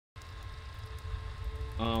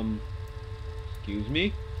Excuse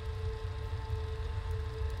me?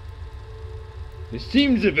 This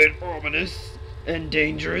seems a bit ominous and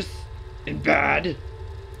dangerous and bad.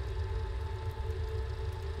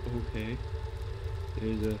 Okay.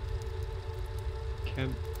 There's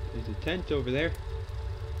a tent over there.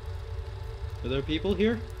 Are there people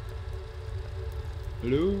here?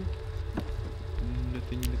 Hello?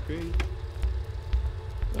 Nothing in the crate.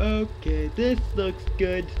 Okay, this looks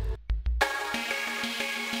good.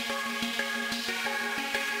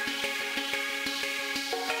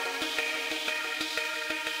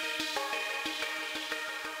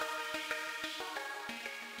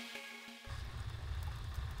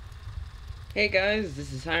 Hey guys,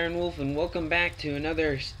 this is Hiren Wolf and welcome back to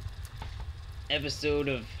another episode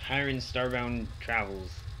of Hiren's Starbound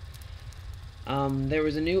Travels. There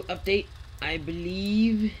was a new update, I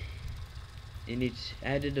believe, and it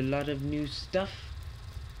added a lot of new stuff.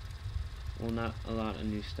 Well, not a lot of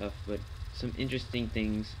new stuff, but some interesting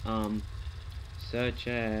things, such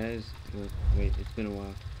as, wait, it's been a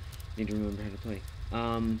while, need to remember how to play.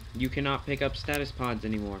 You cannot pick up status pods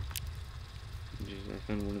anymore, which is, I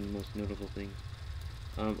found, one of the most notable things.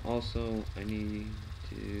 Also, I need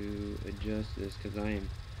to adjust this because I am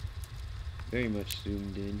very much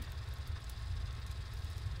zoomed in.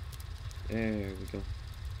 There we go.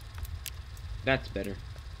 That's better.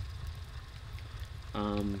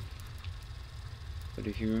 But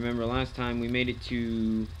if you remember last time, we made it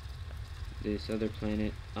to this other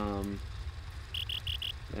planet. That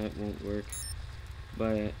won't work.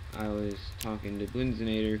 But I was talking to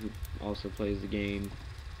Blinzinator, who also plays the game.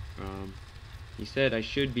 He said I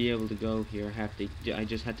should be able to go here. I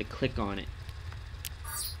just have to click on it.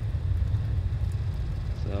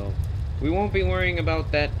 So we won't be worrying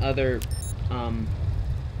about that other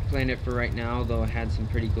planet for right now, though it had some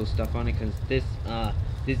pretty cool stuff on it, because this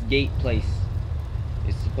gate place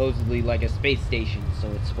is supposedly like a space station, so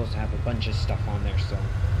it's supposed to have a bunch of stuff on there, so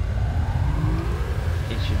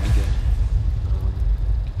it should be good.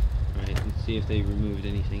 Alright, let's see if they removed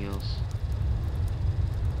anything else.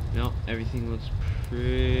 No, everything looks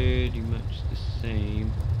pretty much the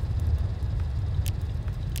same.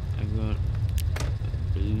 I've got, I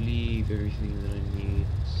believe, everything that I need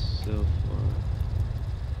so far.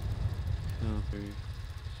 Copper.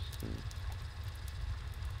 So.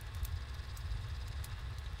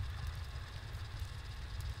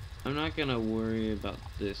 I'm not gonna worry about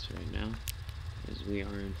this right now, as we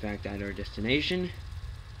are in fact at our destination.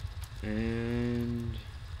 And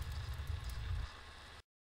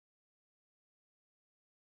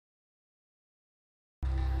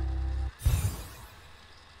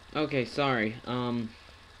okay, sorry.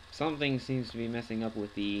 Something seems to be messing up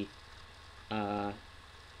with the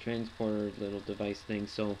transporter little device thing,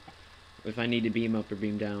 so if I need to beam up or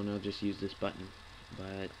beam down, I'll just use this button.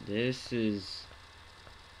 But this is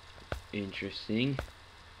interesting.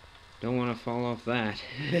 Don't want to fall off that.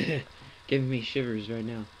 Giving me shivers right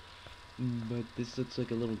now. But this looks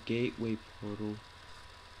like a little gateway portal.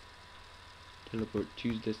 Teleport,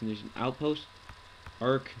 choose destination. Outpost,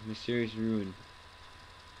 Ark, mysterious ruin.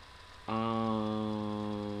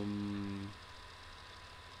 I'm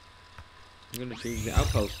gonna choose the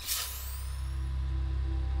outpost.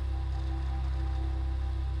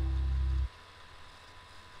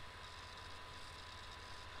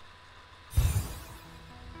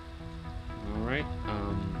 Alright,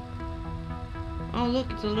 oh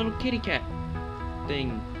look, it's a little kitty cat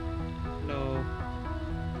thing. Hello.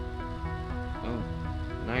 Oh,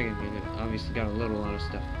 now you're gonna obviously got a lot of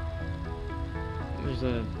stuff. There's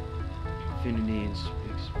a Infinity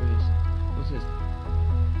Express. What's this?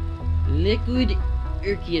 Liquid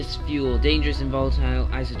Urqueous fuel, dangerous and volatile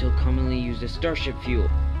isotope commonly used as starship fuel.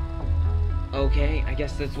 Okay, I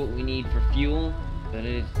guess that's what we need for fuel, but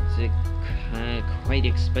it's quite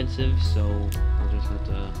expensive, so we'll just have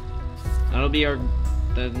to. That'll be the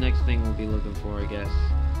next thing we'll be looking for, I guess.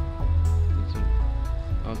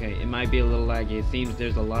 Okay, it might be a little laggy. It seems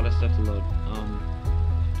there's a lot of stuff to load.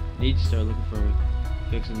 Need to start looking for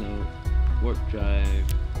fixing the warp drive.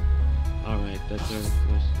 Alright, that's our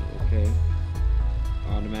quest. Okay.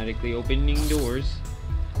 Automatically opening doors.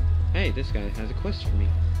 Hey, this guy has a quest for me.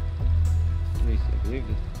 At least I believe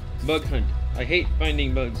this. Bug hunt. I hate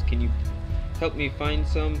finding bugs. Can you help me find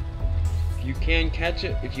some? If you can catch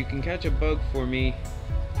a bug for me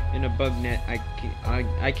in a bug net,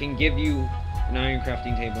 I can give you an iron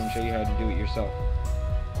crafting table and show you how to do it yourself.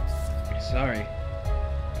 Sorry.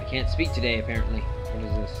 I can't speak today, apparently. What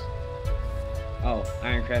is this? Oh,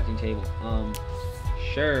 iron crafting table.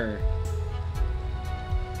 Sure.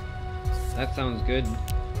 That sounds good.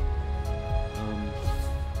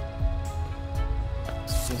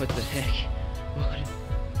 What the heck? What?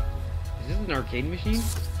 Is this an arcade machine?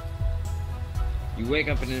 You wake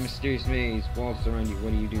up in a mysterious maze. Walls surround you.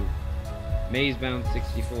 What do? Maze bound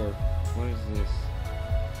 64. What is this?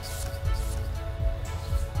 Is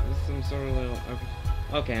this some sort of little...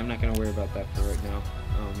 Okay, I'm not gonna worry about that for right now.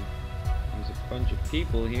 There's a bunch of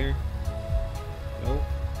people here. Nope.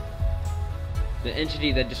 The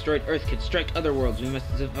entity that destroyed Earth could strike other worlds. We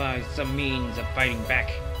must devise some means of fighting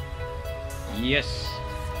back. Yes.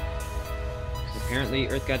 Because apparently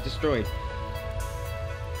Earth got destroyed.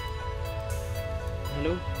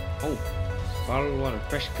 Hello? Oh. Bottled water.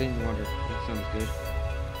 Fresh, clean water. That sounds good.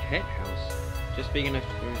 Pet house. Just big enough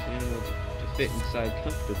for this animal to fit inside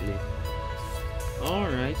comfortably.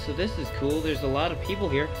 Alright, so this is cool. There's a lot of people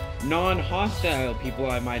here. Non-hostile people,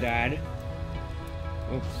 I might add.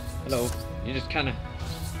 Oh, hello. You just kind of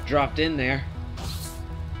dropped in there.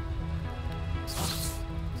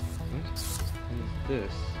 What is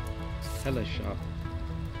this? Teleshop.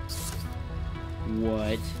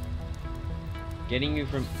 What? Getting you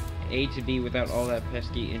from A to B without all that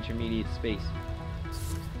pesky intermediate space.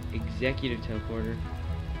 Executive teleporter.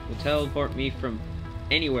 Will teleport me from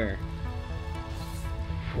anywhere.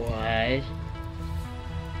 What?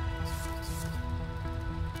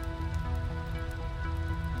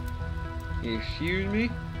 Excuse me?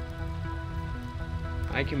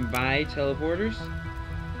 I can buy teleporters?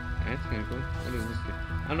 That's kind of cool. What is this thing?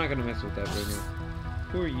 I'm not gonna mess with that right now.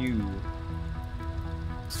 Who are you?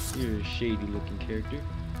 You're a shady looking character.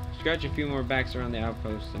 Scratch a few more backs around the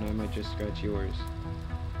outpost and I might just scratch yours.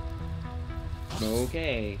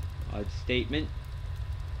 Okay. Odd statement.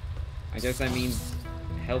 I guess that means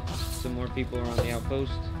help some more people around the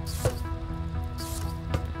outpost.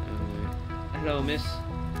 Hello, miss.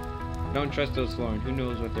 Don't trust those Florin. Who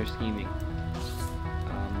knows what they're scheming?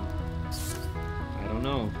 I don't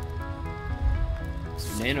know.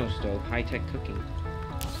 Nano stove, high-tech cooking.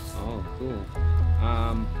 Oh, cool.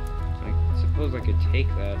 I suppose I could take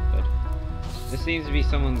that, but this seems to be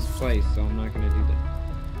someone's place, so I'm not gonna do that.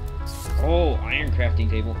 Oh, iron crafting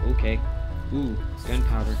table. Okay. Ooh,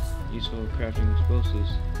 gunpowder. Useful for crafting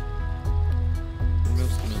explosives. What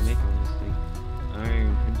else can I make on this thing?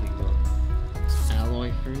 Iron printing book.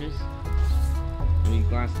 Alloy furnace. Any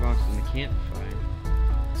glass box in the campfire.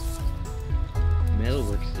 Metal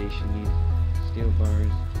workstation needs steel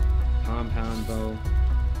bars. Compound bow.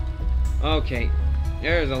 Okay.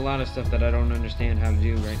 There's a lot of stuff that I don't understand how to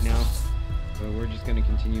do right now. But we're just gonna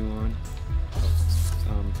continue on.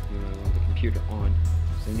 You know, I want the computer on.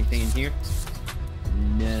 Is there anything in here?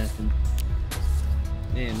 Nothing.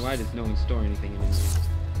 Man, why does no one store anything in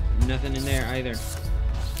there? Nothing in there either.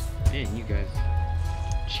 Man, you guys.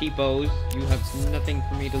 Cheapos, you have nothing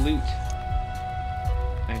for me to loot.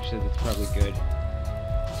 Actually, that's probably good.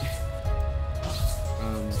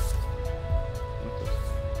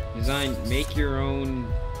 Design, make your own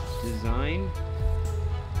design?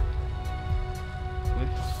 What?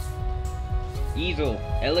 Easel,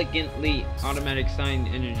 elegantly automatic sign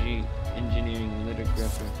energy engineering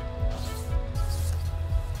lithographer.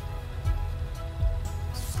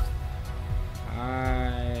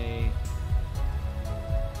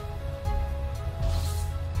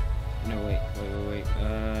 No, wait.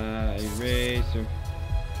 Eraser.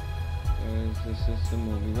 The system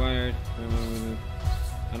will be wired.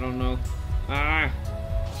 I don't know. I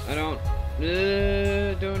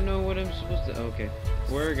don't know what I'm supposed to. Okay,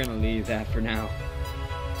 we're gonna leave that for now.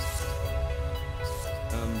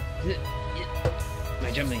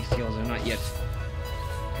 My jumping skills are not yet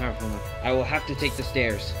powerful enough. I will have to take the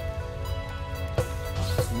stairs,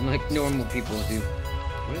 like normal people do.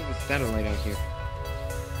 What is the satellite out here?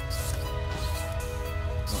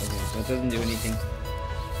 Oh, okay, that doesn't do anything.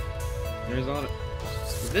 There's a lot of...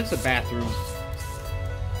 Is this a bathroom?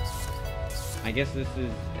 I guess this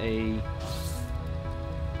is a...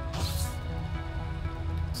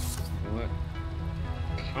 What?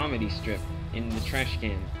 Comedy strip in the trash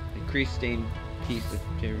can. A crease-stained piece of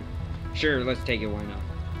material. Sure, let's take it, why not?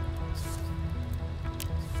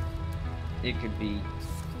 It could be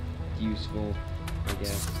useful, I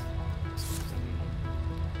guess.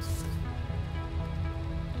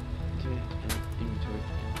 Inventory.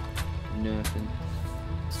 Nothing.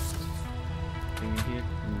 Anything in here?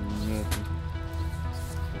 Nothing.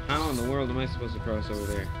 Well, how in the world am I supposed to cross over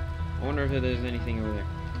there? I wonder if there's anything over there.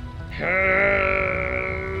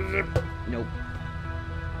 Nope.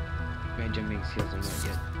 My jumping skills are not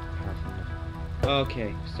yet powerful enough.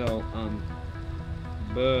 Okay, so,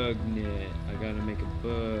 bug net. I gotta make a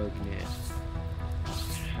bug net.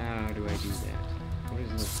 How do I do that? What is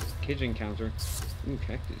this? Kitchen counter. Ooh,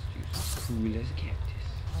 cactus juice. Cool as a cactus.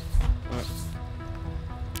 Alright.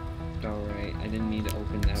 didn't mean to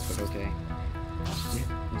open that, but okay.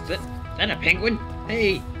 Is that a penguin?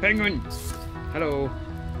 Hey, penguin! Hello.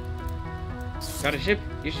 Got a ship?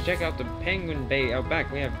 You should check out the Penguin Bay out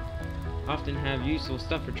back. We often have useful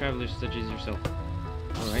stuff for travelers such as yourself.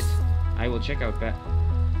 Alright. I will check out that.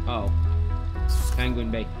 Oh.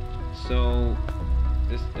 Penguin Bay. So,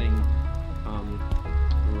 this thing,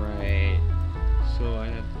 right. So I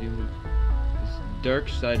have to do this dark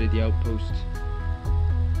side of the outpost.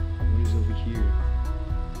 What is over here?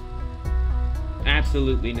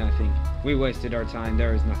 Absolutely nothing. We wasted our time.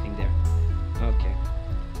 There is nothing there. Okay.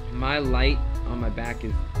 My light on my back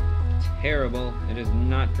is terrible. It is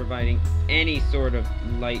not providing any sort of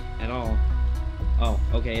light at all. Oh,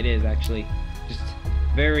 okay, it is actually. Just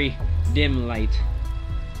very dim light.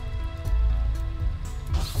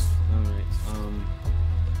 Alright,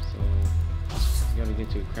 so I gotta get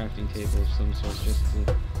to a crafting table of some sort just to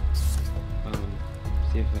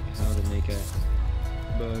see how to make a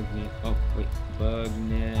bug net. Oh wait, bug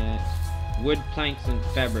net. Wood planks and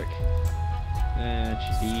fabric. That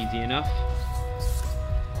should be easy enough.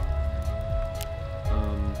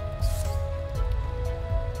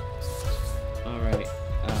 Alright.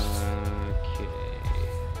 Okay.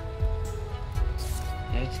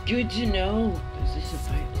 That's good to know. Is this a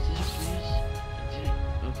fight? Is this a place?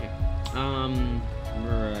 Okay.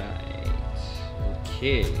 Right.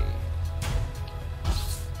 Okay.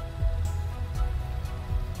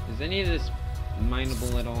 Is any of this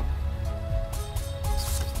mineable at all?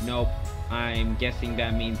 Nope. I'm guessing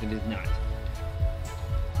that means it is not.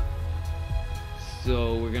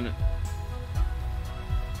 So we're gonna...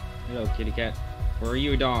 Hello, kitty cat. Or are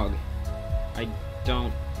you a dog? I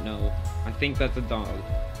don't know. I think that's a dog.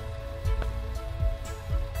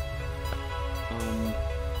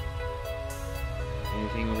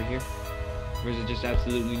 Anything over here? Or is it just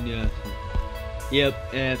absolutely nothing?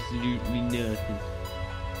 Yep, absolutely nothing.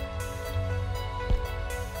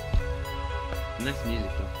 Nice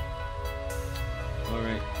music though.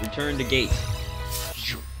 Alright, return to gate.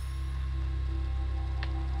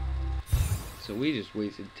 So we just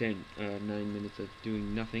wasted 9 minutes of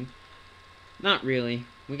doing nothing. Not really.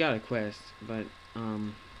 We got a quest, but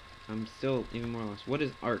I'm still even more lost. What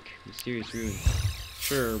is Ark? Mysterious Ruin.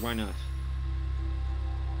 Sure, why not?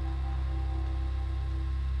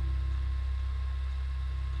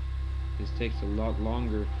 This takes a lot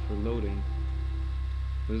longer for loading.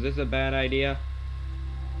 Was this a bad idea?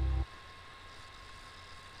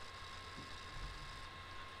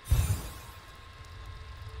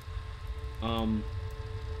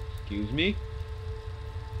 Excuse me?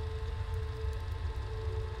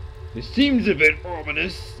 This seems a bit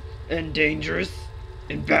ominous and dangerous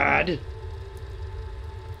and bad.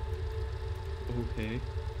 Okay.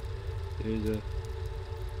 There's a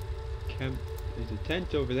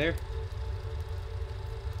tent over there.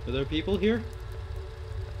 Are there people here?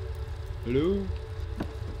 Hello?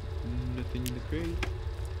 Nothing in the crate.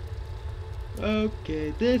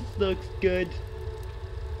 Okay, this looks good.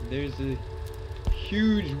 There's a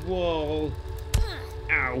huge wall.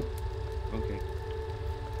 Ow. Okay.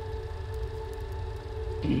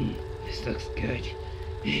 This looks good.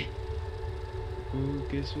 Oh,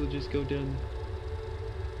 guess we'll just go down.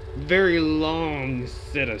 Very long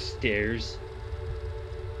set of stairs.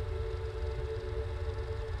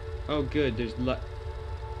 Oh, good. There's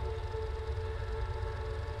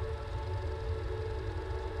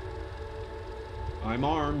I'm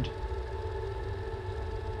armed.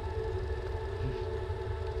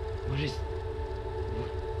 What is...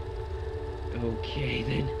 Okay,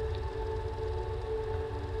 then.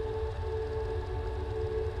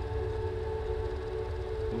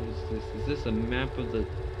 What is this? Is this a map of the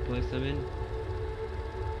place I'm in?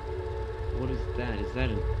 What is that? Is that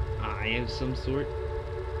an eye of some sort?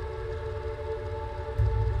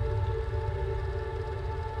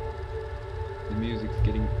 The music's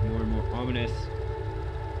getting more and more ominous.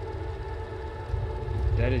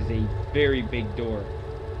 That is a very big door.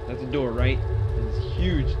 That's a door, right? That's a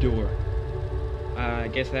huge door. I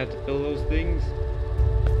guess I have to fill those things.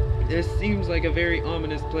 This seems like a very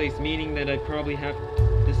ominous place, meaning that I probably have...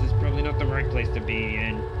 This is probably not the right place to be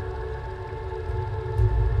in.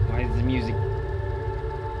 Why is the music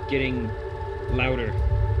getting louder?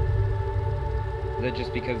 Is that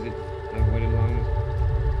just because it's... I've waited long?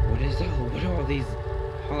 What do all these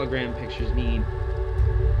hologram pictures mean?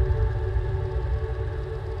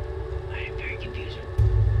 I am very confused.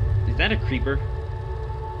 Is that a creeper?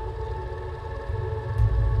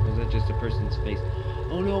 Or is that just a person's face?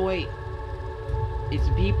 Oh no, wait! It's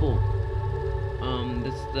people!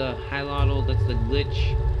 That's the Hilotl, that's the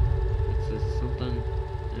glitch. It's a something,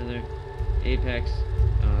 another Apex,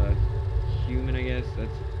 human, I guess.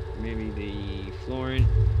 That's maybe the Florin.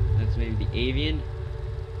 That's maybe the avian.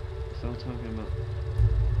 That's all I'm talking about.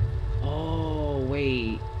 Oh,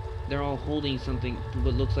 wait. They're all holding something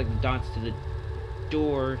what looks like dots to the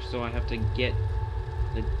door, so I have to get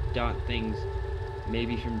the dot things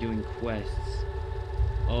maybe from doing quests.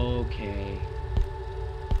 Okay.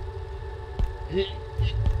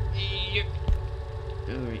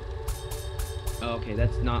 Alright. Okay,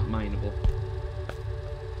 that's not mineable.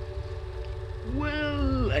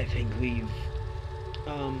 Well, I think we've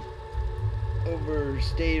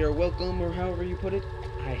overstayed our welcome, or however you put it.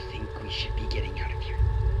 I think we should be getting out of here.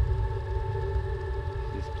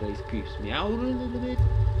 This place creeps me out a little bit,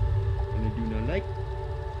 and I do not like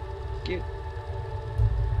it.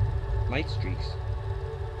 Light streaks.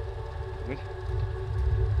 What?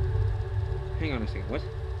 Hang on a second. What?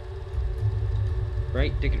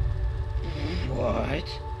 Right?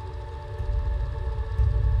 What?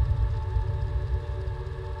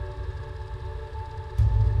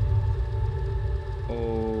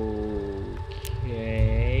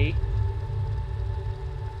 Okay.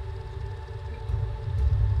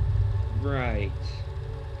 Right.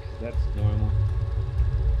 'Cause that's normal.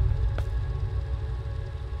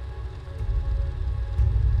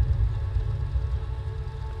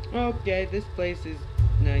 Okay, this place is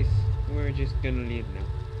nice. We're just gonna leave now.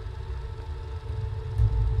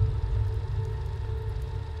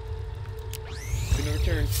 Gonna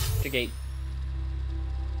return to gate.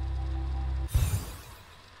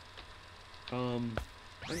 I'm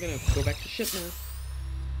gonna go back to ship now.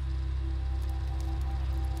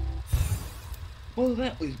 Well,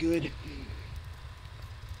 that was good.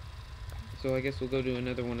 So I guess we'll go to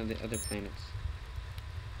another one of the other planets.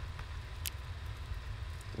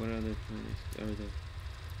 What other planets are there?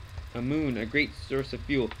 A moon, a great source of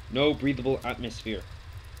fuel. No breathable atmosphere.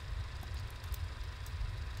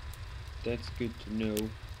 That's good to know.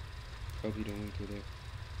 Probably don't want to go there.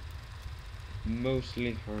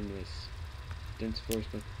 Mostly harmless. Dense forest.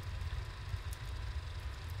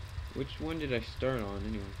 Which one did I start on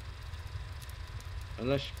anyway? A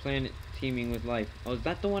lush planet teeming with life. Oh, is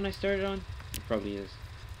that the one I started on? It probably is.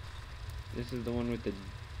 This is the one with the...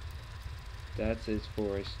 That says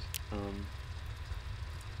forest.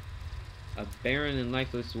 A barren and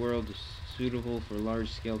lifeless world suitable for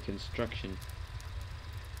large-scale construction.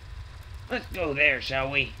 Let's go there, shall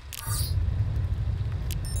we?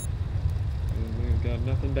 We've got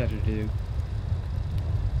nothing better to do.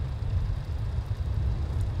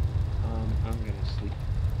 I'm gonna sleep.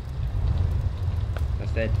 I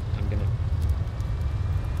said I'm gonna...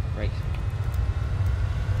 Right.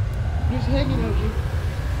 Just hanging out here.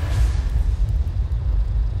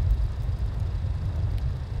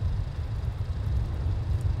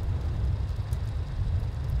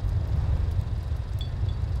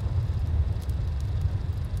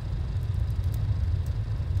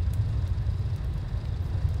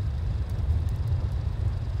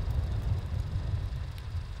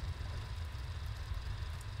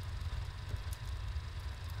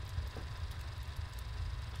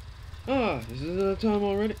 Ah, this is the time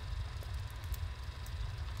already.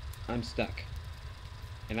 I'm stuck.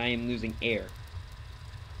 And I am losing air.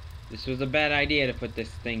 This was a bad idea to put this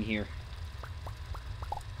thing here.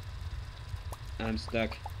 I'm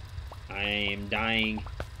stuck. I am dying.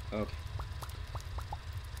 Okay.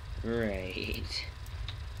 Right.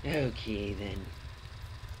 Okay then.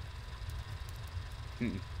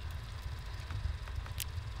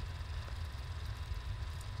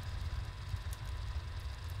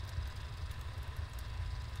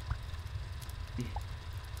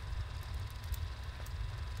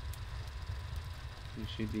 We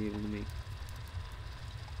should be able to make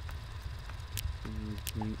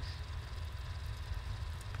points.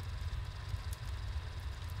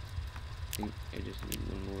 I think I just need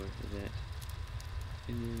one more of that.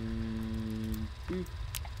 And then boop.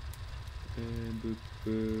 And boop,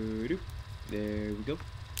 boop. There we go.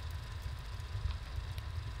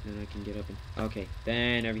 Then I can get up and... Okay,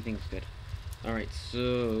 then everything's good. Alright,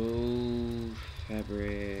 so...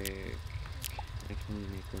 Fabric... I can only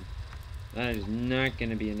make one. That is not going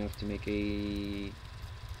to be enough to make a...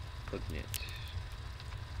 bug net.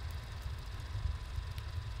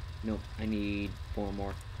 No, I need 4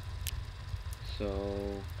 more.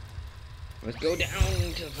 So... let's go down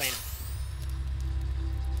to the planet.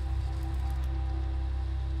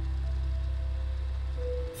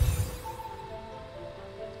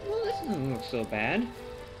 Well, this doesn't look so bad.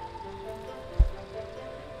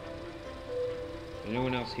 Did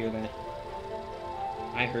anyone else hear that?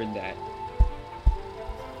 I heard that.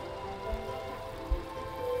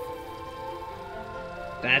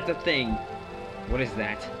 That's a thing. What is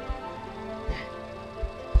that?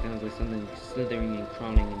 Sounds like something slithering and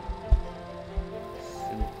crawling and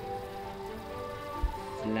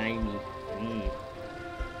slimy.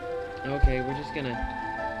 Okay, we're just gonna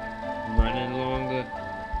run along the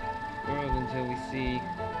world until we see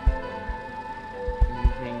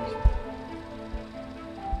anything.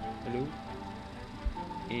 Hello?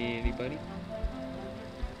 Anybody?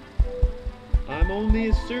 I'm only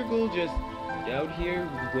a circle just out here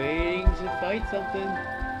waiting to fight something.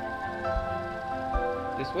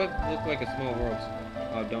 This would look like a small world.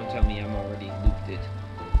 Oh, don't tell me I'm already looped it.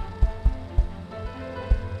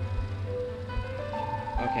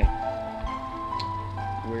 Okay.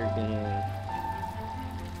 We're gonna...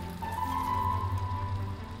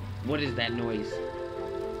 What is that noise?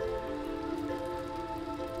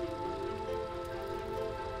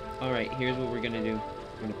 Alright, here's what we're gonna do.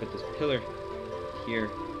 We're gonna put this pillar here.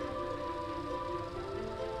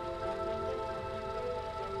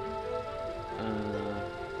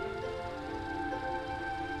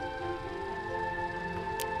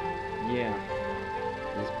 Yeah.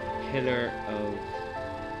 This pillar of...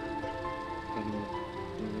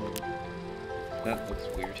 that looks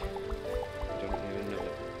weird. I don't even know.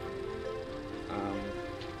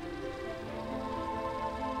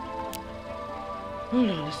 Hold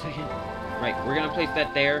on a second. Right, we're gonna place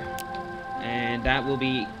that there, and that will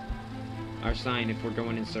be our sign if we're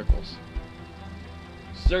going in circles.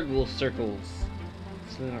 Circles.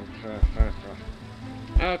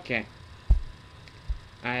 Okay.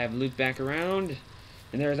 I have looped back around,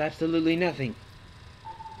 and there is absolutely nothing.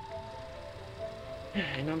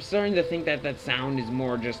 And I'm starting to think that that sound is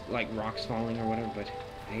more just like rocks falling or whatever, but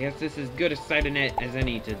I guess this is good a sight of net as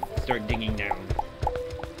any to start digging down.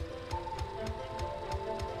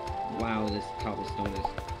 Wow, this cobblestone is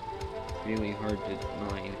really hard to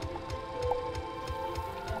mine.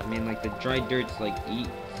 I mean, like, the dry dirt's like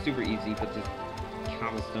super easy, but this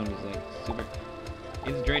cobblestone is like super...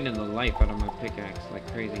 It's draining the life out of my pickaxe like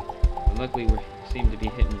crazy. But luckily we seem to be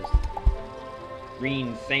hitting this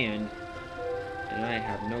green sand, and I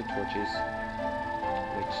have no torches,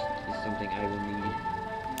 which is something I will need.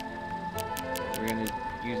 We're gonna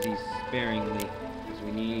use these sparingly, because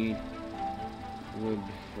we need wood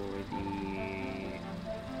for the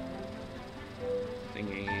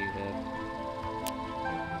thingy,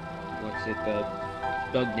 the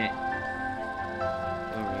bug net.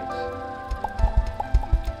 Alright.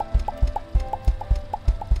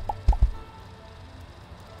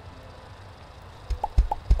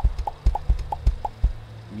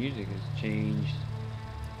 Music has changed.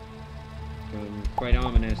 Quite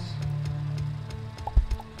ominous.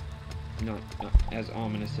 Not as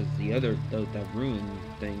ominous as the other, that ruin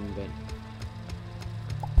thing, but...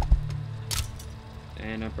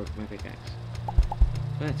 And I broke my pickaxe.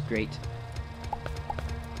 That's great.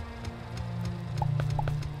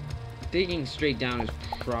 Digging straight down is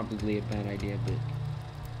probably a bad idea, but...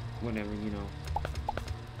 whatever, you know.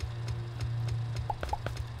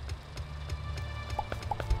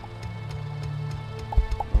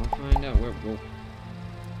 I'll find out where we'll...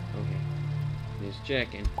 Okay. Just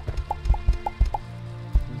checking.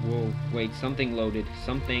 Whoa, wait, something loaded.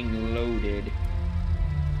 Something loaded.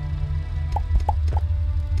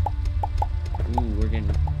 Ooh, we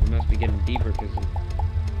must be getting deeper because the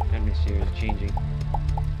atmosphere is changing.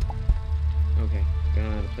 Okay,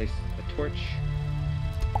 gotta place a torch.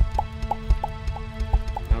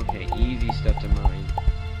 Okay, easy stuff to mine.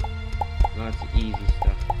 Lots of easy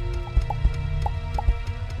stuff.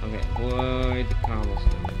 Okay, avoid the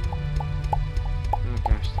cobblestone. Oh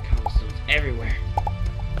gosh, the cobblestone's everywhere.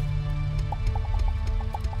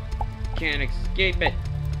 Can't escape it.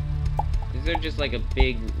 Is there just like a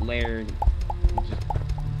big layer, just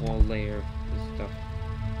wall layer of this stuff?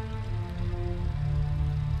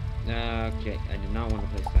 Okay, I did not want to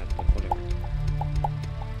place that, but whatever.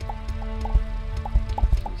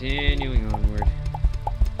 Continuing onward.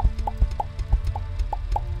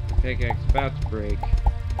 The pickaxe about to break.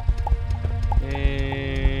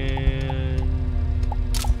 And...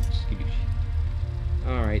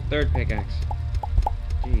 alright, third pickaxe.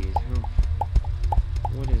 Jeez,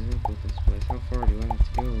 what is up with this place? How far do I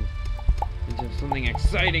have to go until something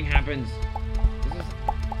exciting happens? This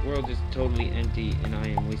world is totally empty and I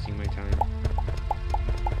am wasting my time.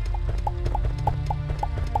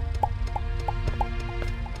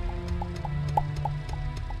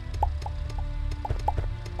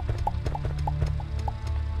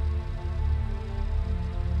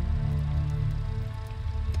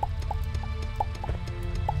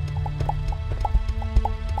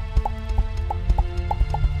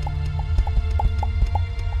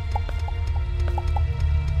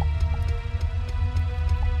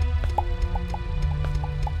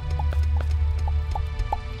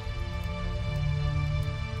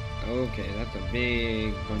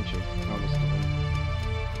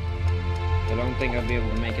 think I'll be able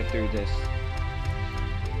to make it through this.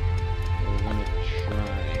 We're gonna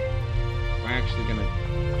try. We're actually gonna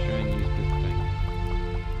try and use this thing.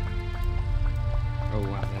 Oh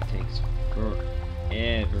wow, that takes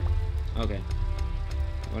forever. Okay.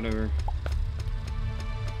 Whatever.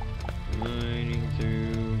 Mining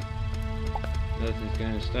through. Nothing's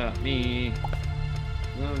gonna stop me.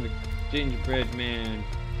 I'm the gingerbread man.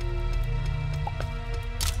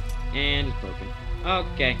 And it's broken.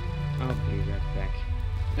 Okay. I'll be right back.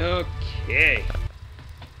 Okay.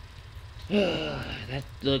 That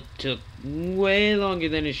took way longer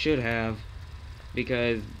than it should have.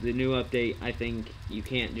 Because the new update, I think you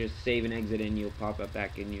can't just save and exit and you'll pop up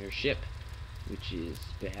back in your ship. Which is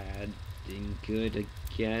bad and good, I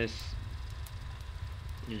guess.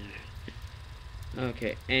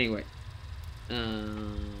 Okay, anyway.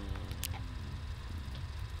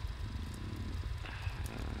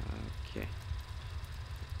 Okay.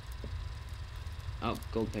 Oh,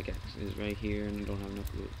 gold pickaxe is right here, and I don't have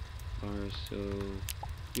enough loot bars, so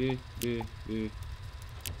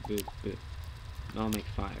I'll make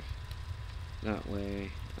 5. That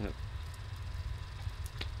way,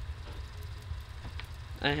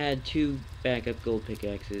 I had 2 backup gold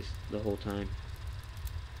pickaxes the whole time.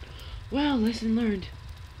 Well, lesson learned.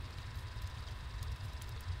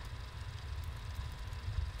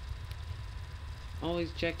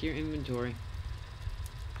 Always check your inventory.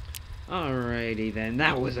 Alrighty then,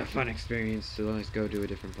 that was a fun experience, so let's go to a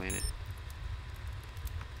different planet.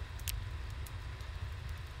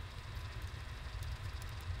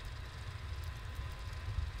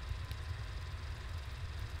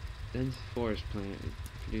 Dense forest planet. It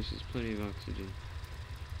produces plenty of oxygen.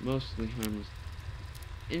 Mostly harmless.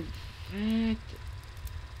 In fact,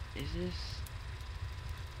 is this...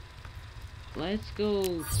 Let's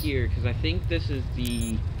go here, because I think this is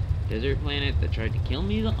the desert planet that tried to kill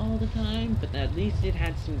me all the time, but at least it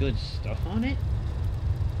had some good stuff on it.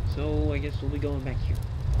 So I guess we'll be going back here.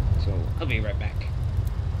 So I'll be right back.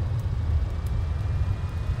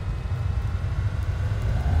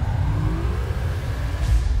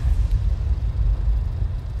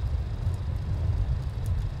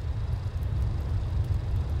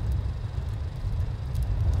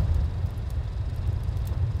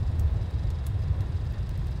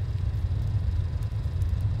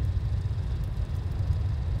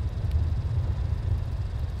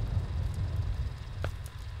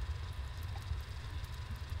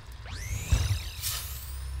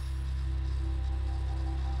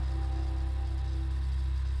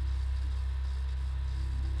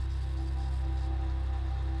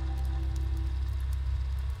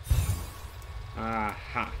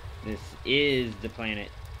 Aha, this is the planet.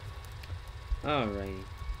 Alrighty.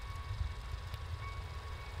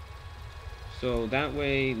 So that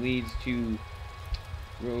way leads to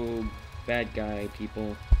rogue bad guy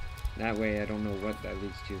people. That way I don't know what that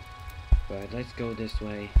leads to. But let's go this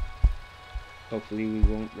way. Hopefully we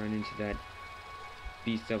won't run into that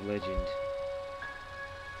beast of legend.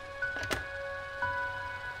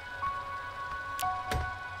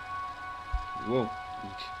 Whoa.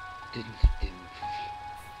 Didn't.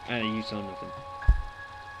 You saw nothing.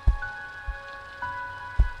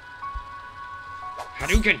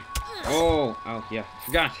 Hadouken! Oh yeah,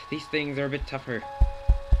 forgot. These things are a bit tougher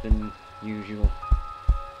than usual.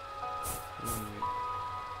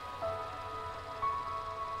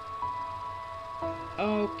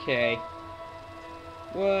 Okay.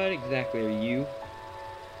 What exactly are you?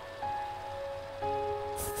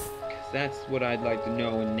 Because that's what I'd like to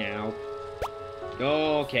know now.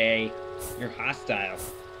 Okay. You're hostile.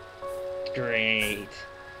 Great.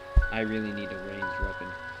 I really need a ranged weapon.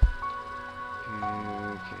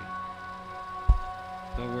 Okay.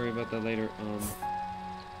 Don't worry about that later.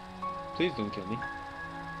 Please don't kill me.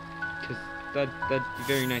 Because that'd be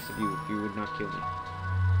very nice of you if you would not kill me.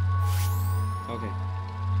 Okay.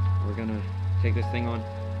 We're gonna take this thing on.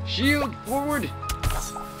 Shield forward!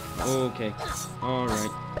 Okay.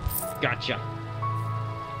 Alright. Gotcha.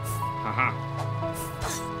 Haha.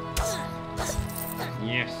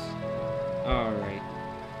 Yes. Alright.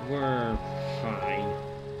 We're fine.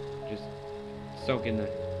 Just soak in the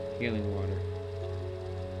healing water.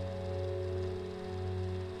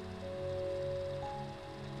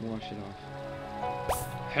 Wash it off.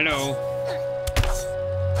 Hello.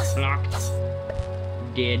 Blocked.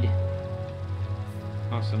 Dead.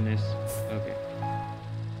 Awesomeness. Okay.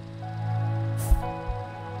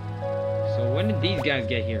 So when did these guys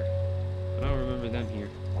get here? I don't remember them here.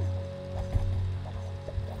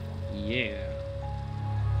 Yeah.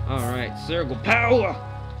 Alright, circle power!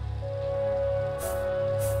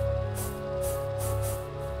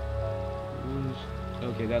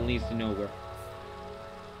 Okay, that leads to nowhere.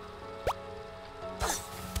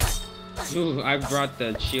 Ooh, I brought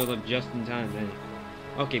the shield up just in time then.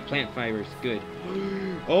 Okay, plant fibers, good.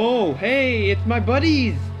 Oh, hey, it's my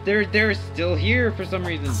buddies! They're still here for some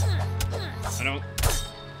reason. I don't...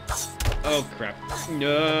 Oh, crap.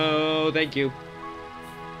 No, thank you.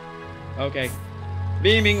 Okay.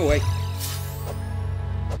 Beaming away.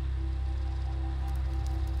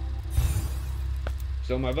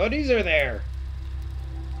 So my buddies are there.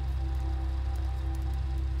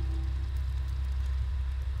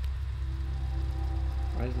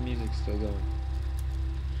 Why is the music still going?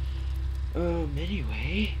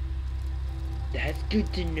 Anyway. That's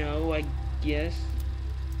good to know, I guess.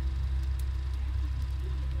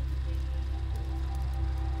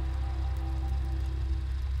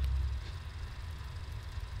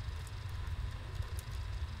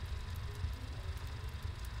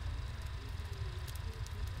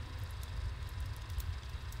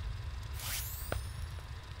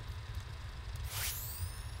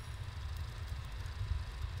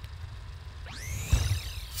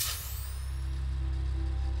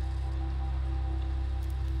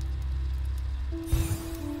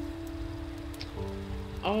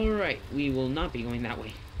 Alright, we will not be going that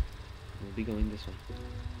way. We'll be going this way.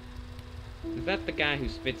 Is that the guy who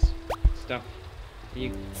spits stuff? Are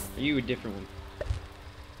you a different one?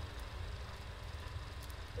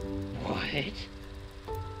 What?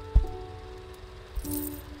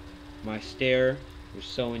 My stare was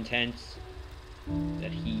so intense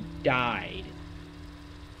that he died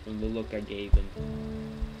from the look I gave him.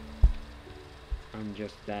 I'm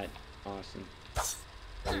just that awesome.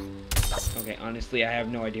 Okay, honestly, I have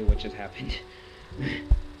no idea what just happened.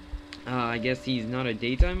 I guess he's not a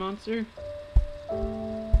daytime monster?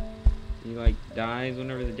 He, like, dies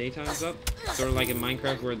whenever the daytime's up? Sort of like in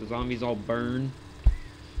Minecraft where the zombies all burn.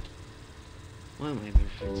 Why am I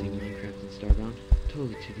referencing Minecraft and Starbound?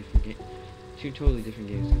 Totally two different games. Two totally different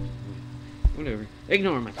games. Whatever.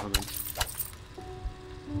 Ignore my comments.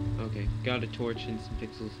 Okay, got a torch and some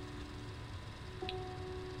pixels.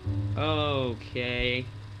 Okay.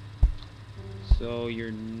 So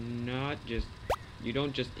you're not just... You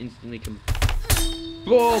don't just instantly come...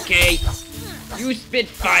 Okay! You spit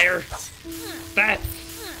fire!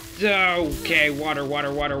 That's... Okay, water.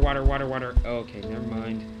 Okay, never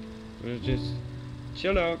mind. We'll just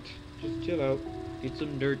chill out. Just chill out. Get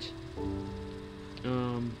some dirt.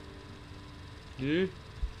 And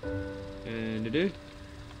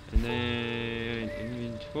then...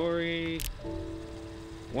 Inventory...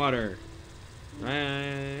 Water.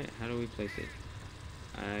 Right. How do we place it?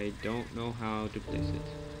 I don't know how to place it.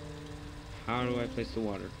 How do I place the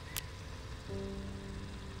water?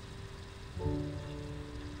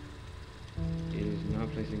 It is not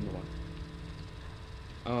placing the water.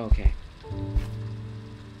 Oh, okay.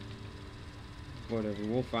 Whatever.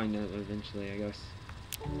 We'll find out eventually, I guess.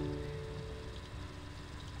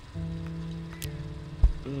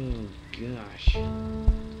 Oh, gosh.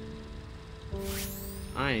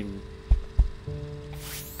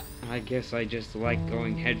 I guess I just like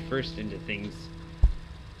going head first into things.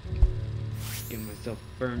 Getting myself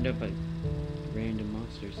burned up by random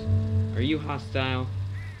monsters. Are you hostile?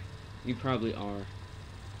 You probably are.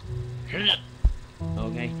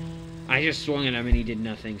 Okay. I just swung at him and he did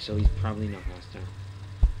nothing, so he's probably not hostile.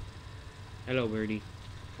 Hello, birdie.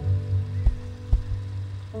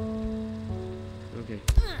 Okay.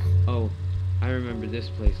 Oh, I remember this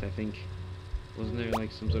place, I think. Wasn't there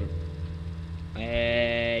like some sort of...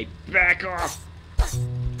 Hey, back off!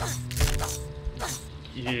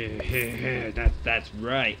 Yeah, that's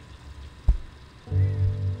right.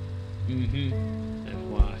 That's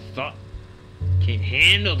what I thought. Can't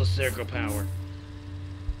handle the circle power.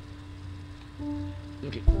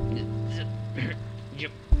 Okay.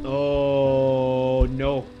 Oh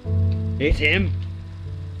no, it's him.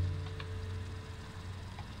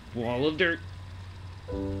 Wall of dirt.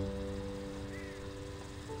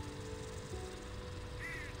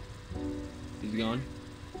 He's gone.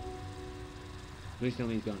 Please tell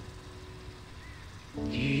me he's gone.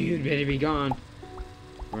 You'd better be gone,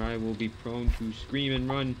 or I will be prone to scream and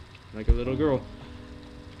run like a little girl.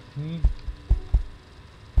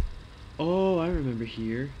 Oh, I remember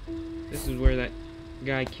here. This is where that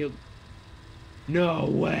guy killed... No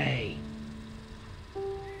way!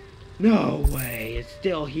 No way! It's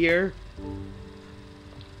still here?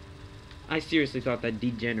 I seriously thought that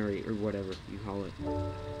degenerate, or whatever you call it.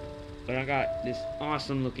 But I got this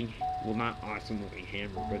awesome looking... Well, not awesome looking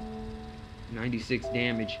hammer, but 96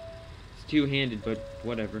 damage. It's two-handed, but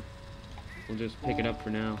whatever. We'll just pick it up for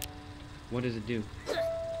now. What does it do?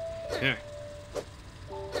 Yeah.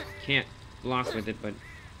 Can't block with it, but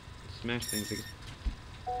smash things.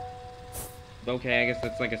 Okay, I guess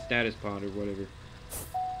that's like a status pod or whatever.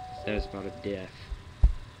 Status pod of death.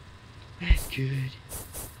 That's good.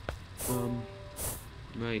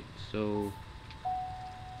 Right, so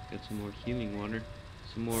got some more healing water.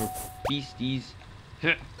 Some more beasties.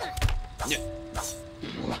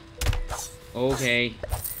 Okay.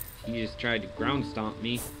 He just tried to ground stomp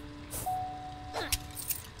me.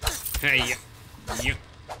 Hey, yeah.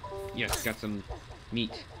 Yes, got some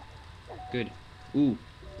meat. Good. Ooh,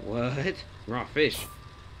 what? Raw fish.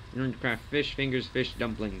 Learn to craft fish fingers, fish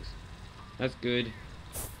dumplings. That's good.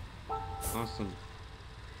 Awesome.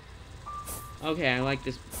 Okay, I like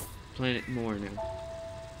this planet more now.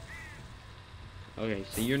 Okay,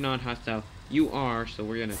 so you're not hostile. You are, so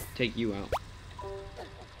we're gonna take you out.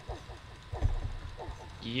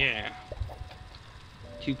 Yeah.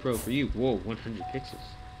 Too pro for you. Whoa, 100 pixels.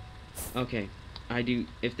 Okay, I do.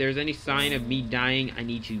 If there's any sign of me dying, I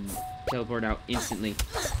need to teleport out instantly.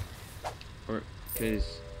 Or,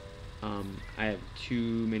 because, I have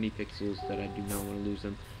too many pixels that I do not want to lose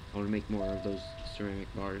them. I want to make more of those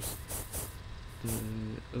ceramic bars.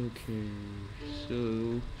 Okay,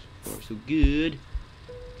 so far so good.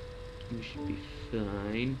 We should be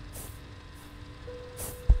fine.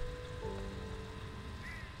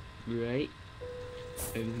 Right?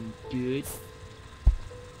 Everything good.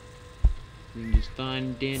 Everything just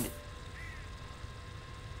fine, Dan.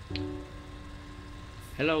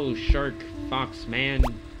 Hello, shark, fox, man.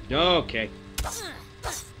 Okay.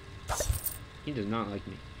 He does not like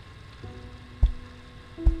me.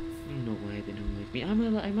 I don't know why they don't like me.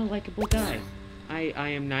 I'm a likable guy. I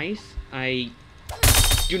am nice. I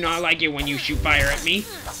do not like it when you shoot fire at me.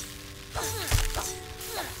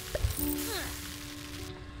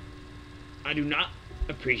 I do not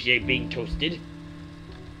appreciate being toasted.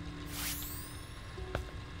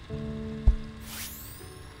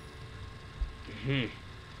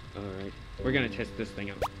 Alright. We're gonna test this thing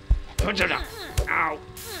out. Ow!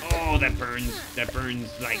 Oh, that burns. That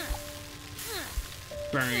burns like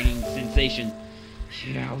burning sensation.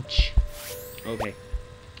 Ouch. Okay.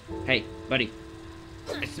 Hey, buddy.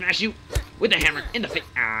 I smash you with a hammer in the face.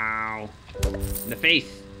 Ow. In the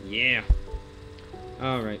face. Yeah.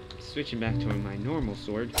 Alright. Switching back to my normal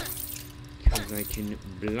sword. Because I can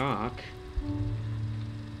block.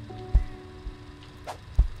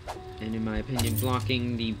 And in my opinion,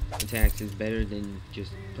 blocking the attacks is better than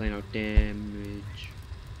just plain out damage.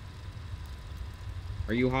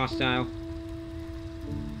 Are you hostile?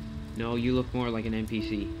 No, you look more like an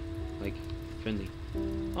NPC. Like, friendly.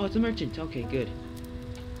 Oh, it's a merchant. Okay, good.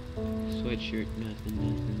 Sweatshirt,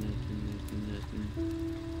 nothing.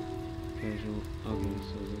 Casual. Okay,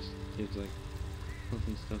 so this gives like health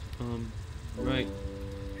and stuff. Right.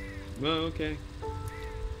 Well, okay.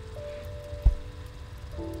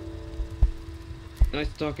 Nice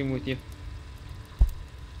talking with you.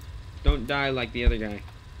 Don't die like the other guy.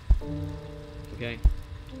 Okay?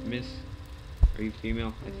 Miss? Are you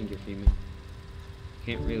female? I think you're female.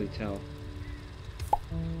 Can't really tell.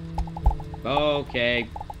 Okay.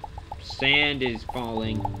 Sand is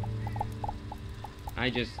falling. I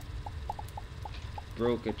just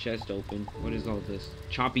broke a chest open. What is all this?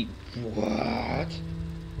 Choppy... What?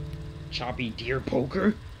 Choppy deer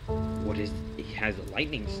poker? What is... It has a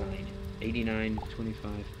lightning sign.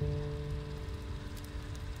 89.25.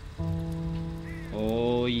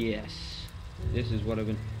 Oh yes, this is what I've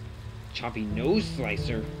been. Choppy nose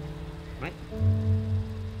slicer. What?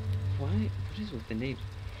 What is with the names?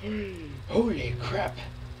 Holy crap!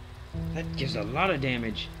 That gives a lot of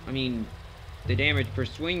damage. I mean, the damage per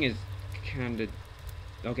swing is kind of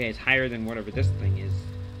okay. It's higher than whatever this thing is.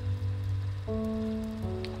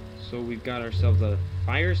 So we've got ourselves a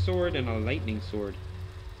fire sword and a lightning sword.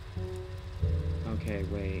 Okay,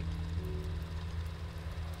 wait.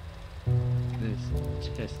 Let's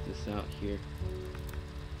test this out here.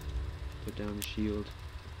 Put down the shield.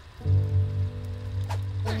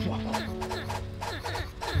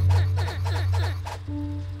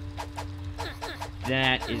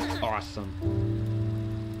 That is awesome.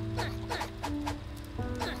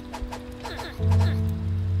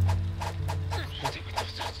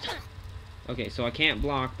 Okay, so I can't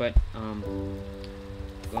block, but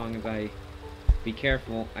as long as I be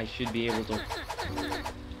careful, I should be able to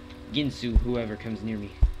Ginsu whoever comes near me.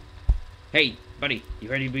 Hey, buddy, you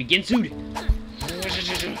ready to be Ginsu'd?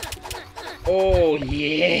 Oh,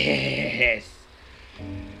 yes!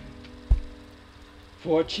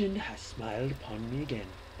 Fortune has smiled upon me again.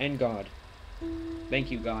 And God. Thank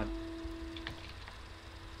you, God.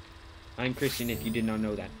 I'm Christian if you did not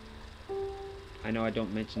know that. I know I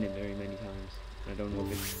don't mention it very many times. I don't know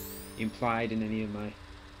if it's implied in any of my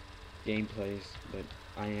gameplays, but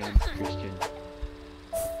I am Christian.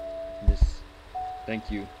 This,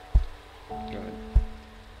 thank you, God.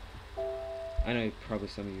 I know probably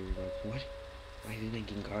some of you are like, what? Why are you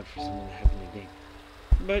thanking God for someone having a game?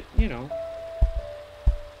 But, you know.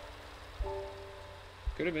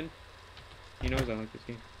 Could have been. He knows I like this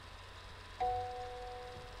game.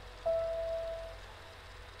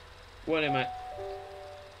 What am I?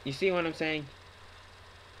 You see what I'm saying?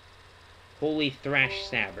 Holy Thrash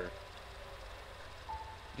Stabber.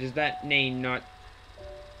 Does that name not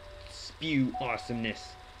spew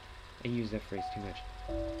awesomeness? I use that phrase too much.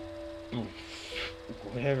 Oh,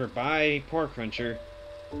 whatever. Bye, Poor Cruncher.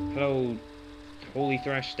 Hello, Holy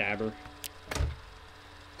Thrash Stabber.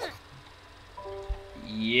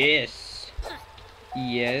 Yes.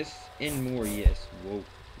 Yes, and more yes. Whoa.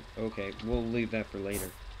 Okay, we'll leave that for later.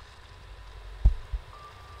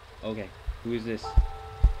 Okay, who is this?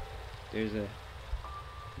 There's a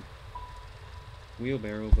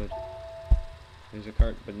wheelbarrow, but there's a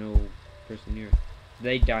cart, but no person near it.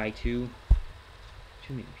 They die too.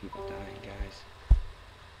 Too many people dying, guys.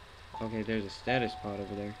 Okay, there's a status pod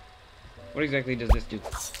over there. What exactly does this do?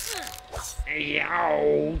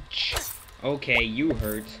 Ouch! Okay, you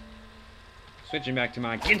hurt. Switching back to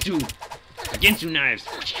my Ginsu knives.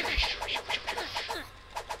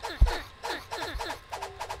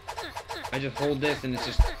 I just hold this and it's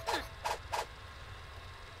just...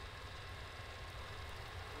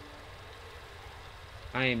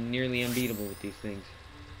 I am nearly unbeatable with these things.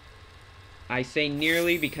 I say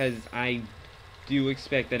nearly because I do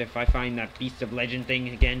expect that if I find that Beast of Legend thing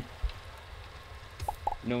again,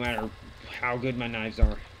 no matter how good my knives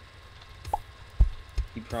are,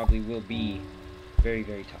 he probably will be very,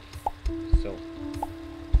 very tough. So,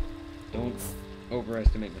 don't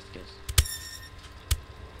overestimate my skills.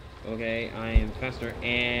 Okay, I am faster,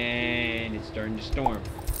 and it's starting to storm.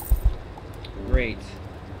 Great.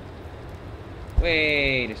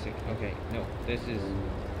 Wait a second. Okay, no, this is...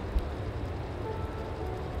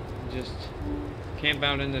 just camp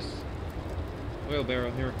out in this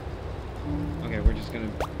wheelbarrow here. Okay, we're just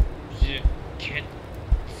gonna... can't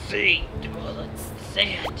see all the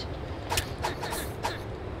sand.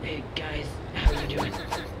 Hey guys, how you doing?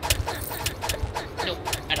 Nope,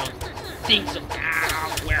 I don't think so.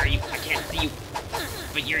 Ow, where are you? I can't see you.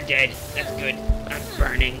 But you're dead. That's good. I'm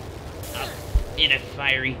burning up in a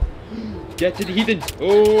fiery... Get to the heathen!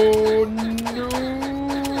 Oh no!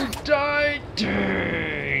 Die!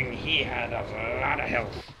 Dang! He had a lot of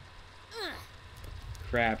health.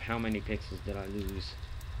 Crap, how many pixels did I lose?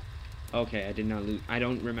 Okay, I did not lose. I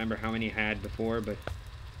don't remember how many I had before, but...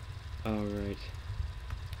 Alright.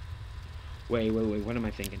 Wait, what am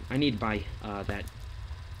I thinking? I need to buy, that...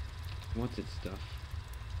 What's its stuff?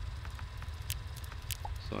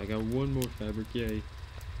 So I got one more fabric, yay.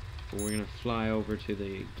 But we're gonna fly over to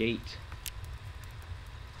the gate.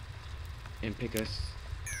 And pick up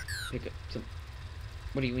some...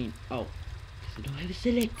 What do you mean? Oh, because I don't have it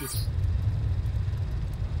selected.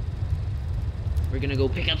 We're gonna go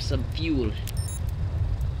pick up some fuel.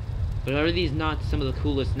 But are these not some of the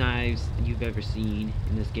coolest knives that you've ever seen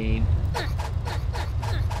in this game?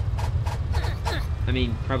 I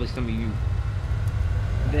mean, probably some of you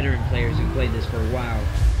veteran players who played this for a while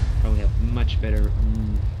probably have much better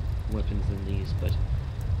weapons than these, but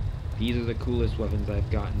these are the coolest weapons I've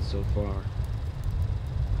gotten so far.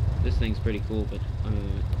 This thing's pretty cool, but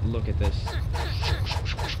look at this.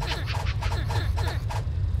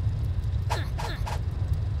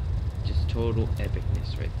 Just total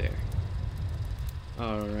epicness right there.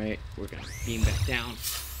 Alright, we're gonna beam back down.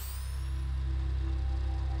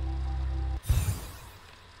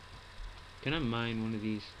 Can I mine one of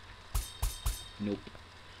these? Nope.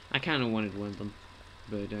 I kinda wanted one of them,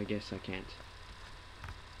 but I guess I can't.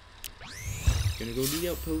 Gonna go to the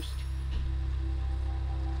outpost.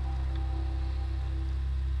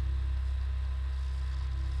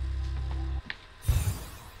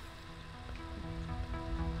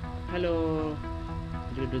 Hello,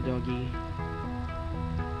 little doggy.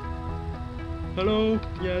 Hello,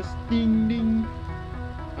 yes, ding ding.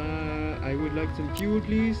 I would like some fuel,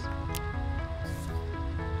 please.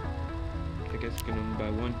 I guess you can only buy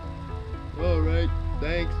one. Alright,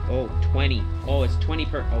 thanks. Oh, 20. Oh, it's 20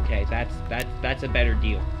 per... Okay, that's a better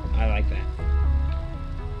deal. I like that.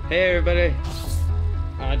 Hey, everybody.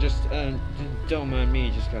 Just, don't mind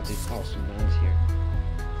me. Just got these awesome knives here.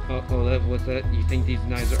 Oh, what's that? You think these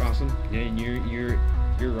knives are awesome? Yeah,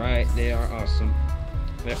 you're right. They are awesome.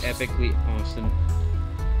 They're epically awesome.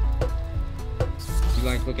 You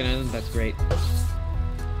like looking at them? That's great.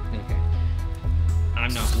 Okay.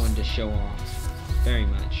 I'm not one to show off very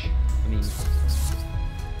much. I mean,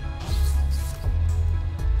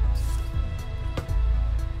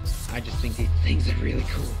 I just think these things are really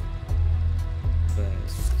cool. But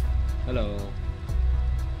hello.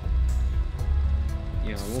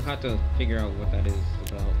 Yeah, we'll have to figure out what that is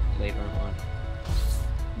about later on.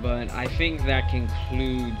 But I think that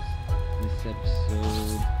concludes this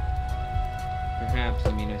episode. Perhaps,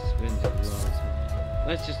 I mean, I spent a lot of time.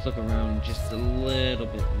 Let's just look around just a little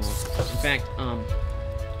bit more. In fact, I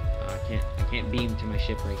can't beam to my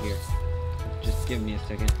ship right here. Just give me a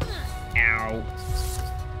second. Ow.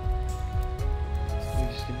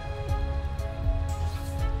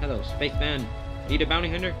 Hello, spaceman. Need a bounty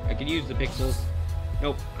hunter? I could use the pixels.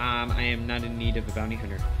 Nope. I am not in need of a bounty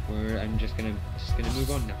hunter. I'm just gonna move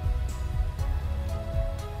on now.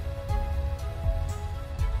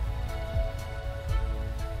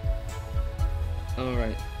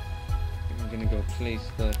 Alright. I'm gonna go place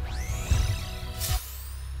the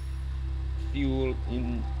fuel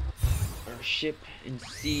in our ship and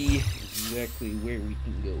see exactly where we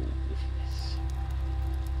can go with this.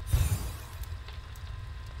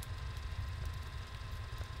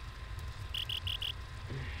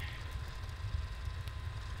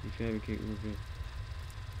 Fabricate worker.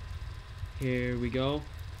 Here we go.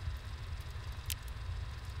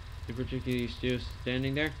 In particular, you're still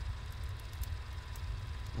standing there?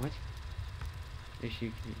 What?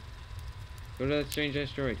 Issue. Go to that strange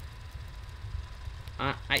asteroid.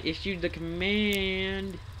 I issued the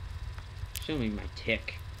command. Show me my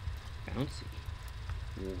tick. Bouncy.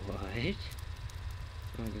 What?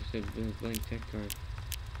 Oh, just a blank tech card.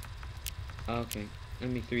 Okay.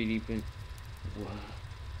 Let me 3D print. What?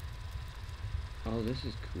 Oh, this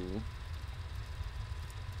is cool.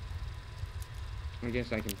 I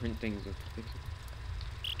guess I can print things with the pixel.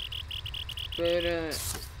 But,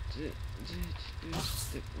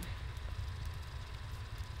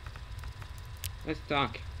 let's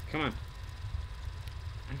talk. Come on.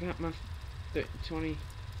 I got my 20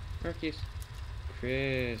 Arceus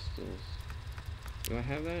crystals. Do I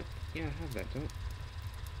have that? Yeah, I have that, don't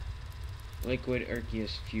I? Liquid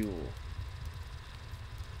Arceus fuel.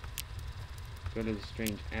 Go to the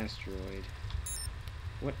strange asteroid.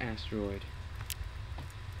 What asteroid?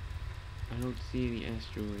 I don't see the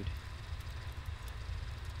asteroid.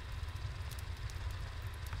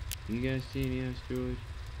 You guys see any asteroid?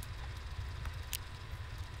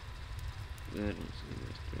 I don't see the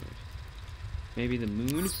asteroid. Maybe the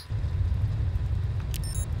moon?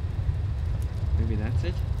 Maybe that's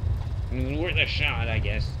it? Worth a shot, I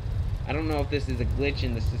guess. I don't know if this is a glitch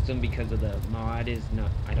in the system because of the mod is not.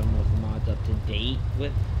 I don't know if the mod's up to date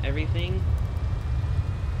with everything.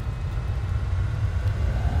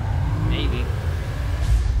 Maybe. I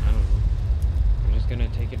don't know. I'm just gonna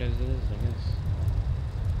take it as it is, I guess.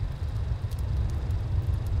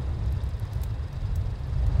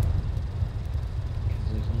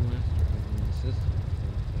 Because there's no asteroid in the system, I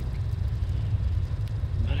don't think.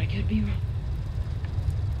 But I could be wrong.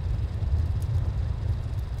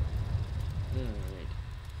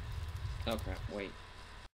 Oh crap, wait.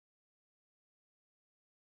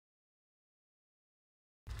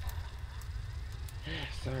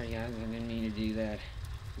 Sorry guys, I didn't mean to do that.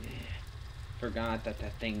 Forgot that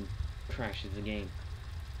thing crashes the game.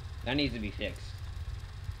 That needs to be fixed.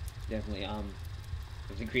 Definitely,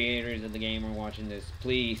 if the creators of the game are watching this,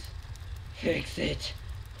 please, fix it!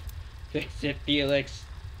 Fix it, Felix!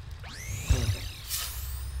 Okay.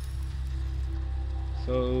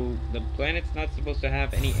 So, the planet's not supposed to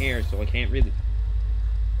have any air, so I can't really...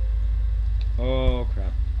 Oh,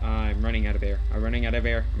 crap. I'm running out of air. I'm running out of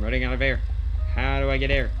air. I'm running out of air. How do I get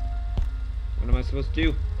air? What am I supposed to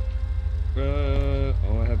do? Oh,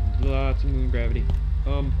 I have lots of moon gravity.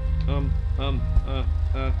 Crap.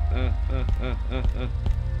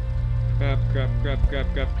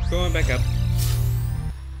 Going back up.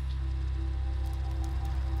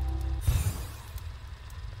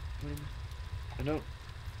 I don't...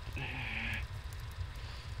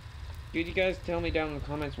 Dude, you guys tell me down in the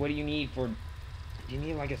comments, what do you need for... Do you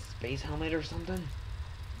need like a space helmet or something?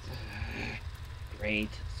 Great.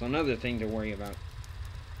 So another thing to worry about.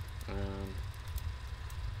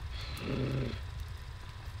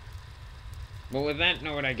 Well, with that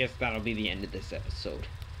note, I guess that'll be the end of this episode.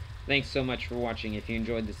 Thanks so much for watching. If you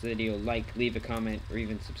enjoyed this video, like, leave a comment, or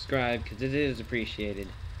even subscribe, because it is appreciated.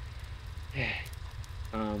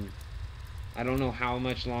 I don't know how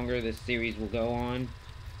much longer this series will go on.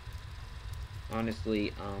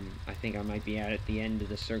 Honestly, I think I might be at the end of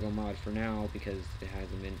the Sergal mod for now, because it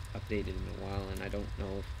hasn't been updated in a while, and I don't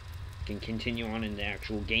know if it can continue on in the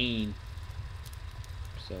actual game.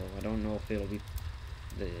 So, I don't know if it'll be...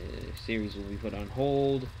 the series will be put on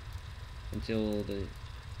hold until the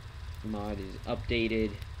mod is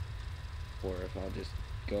updated, or if I'll just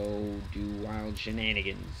go do wild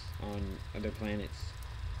shenanigans on other planets,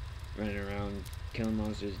 running around killing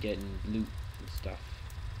monsters, getting loot and stuff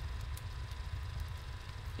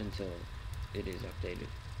until it is updated.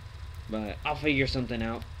 But I'll figure something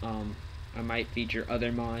out. I might feature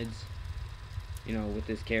other mods, with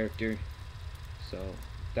this character, so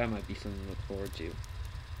that might be something to look forward to.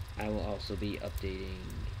 I will also be updating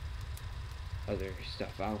other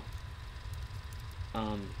stuff.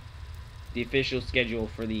 The official schedule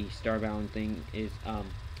for the Starbound thing is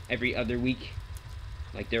every other week.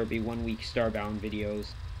 Like, there will be 1 week Starbound videos,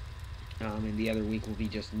 and the other week will be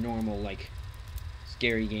just normal, like,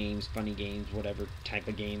 scary games, funny games, whatever type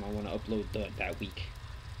of game I want to upload that week.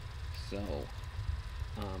 So,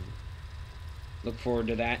 look forward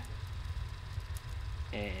to that,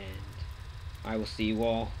 and I will see you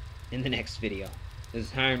all in the next video. This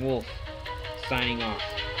is Hiren Wolf, signing off.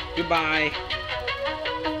 Goodbye!